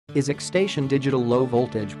Icstation digital low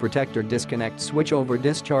voltage protector disconnect switch over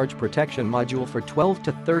discharge protection module for 12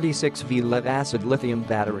 to 36V lead acid lithium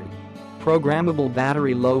battery. Programmable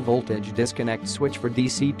battery low voltage disconnect switch for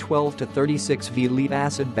DC 12 to 36V lead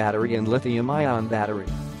acid battery and lithium ion battery.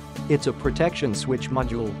 It's a protection switch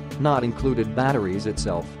module, not included batteries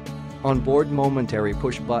itself. On-board momentary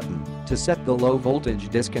push button to set the low voltage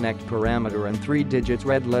disconnect parameter and 3 digits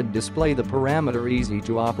red LED display the parameter easy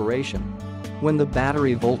to operation. When the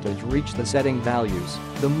battery voltage reach the setting values,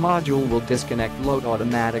 the module will disconnect load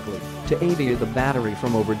automatically to aviod the battery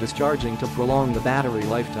from overdischarging to prolong the battery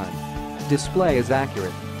lifetime. Display is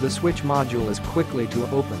accurate, the switch module is quickly to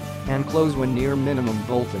open and close when near minimum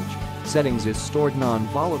voltage. Settings is stored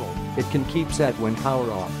non-volatile, it can keep set when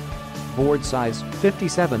power off. Board size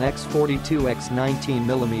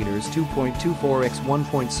 57x42x19mm 2.24x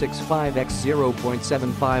 1.65x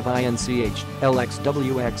 0.75 INCH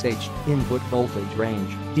LXWXH. Input voltage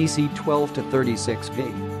range DC 12 to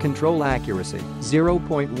 36V. Control accuracy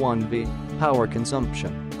 0.1V. Power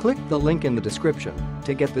consumption. Click the link in the description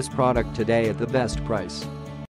to get this product today at the best price.